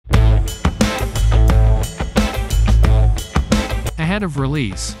Ahead of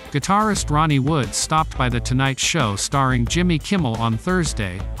release, guitarist Ronnie Wood stopped by The Tonight Show starring Jimmy Kimmel on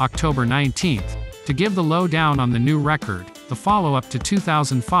Thursday, October 19th, to give the lowdown on the new record, the follow-up to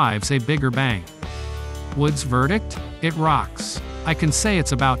 2005's A Bigger Bang. Wood's verdict? It rocks. I can say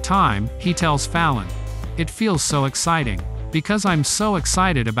it's about time, he tells Fallon. It feels so exciting. Because I'm so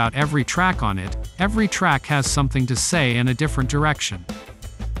excited about every track on it, every track has something to say in a different direction.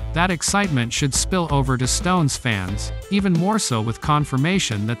 That excitement should spill over to Stones fans, even more so with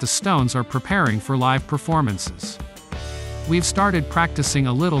confirmation that the Stones are preparing for live performances. We've started practicing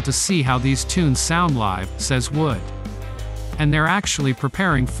a little to see how these tunes sound live, says Wood. And they're actually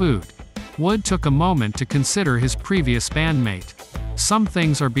preparing food. Wood took a moment to consider his previous bandmate. Some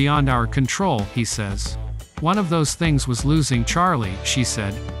things are beyond our control, he says. One of those things was losing Charlie, she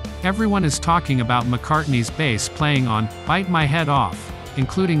said. Everyone is talking about McCartney's bass playing on Bite My Head Off,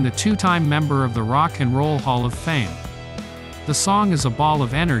 including the two-time member of the Rock and Roll Hall of Fame. The song is a ball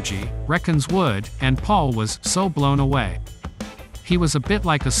of energy, reckons Wood, and Paul was so blown away. He was a bit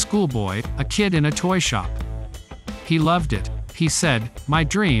like a schoolboy, a kid in a toy shop. He loved it. He said, "My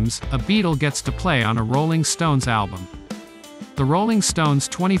dreams, a Beatle gets to play on a Rolling Stones album." The Rolling Stones'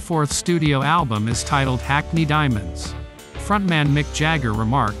 24th studio album is titled Hackney Diamonds. Frontman Mick Jagger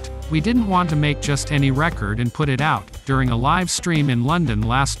remarked, "We didn't want to make just any record and put it out," during a live stream in London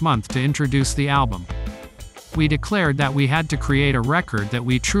last month to introduce the album. "We declared that we had to create a record that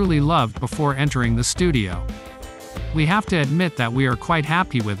we truly loved before entering the studio. We have to admit that we are quite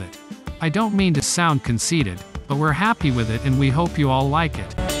happy with it. I don't mean to sound conceited, but we're happy with it and we hope you all like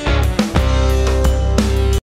it."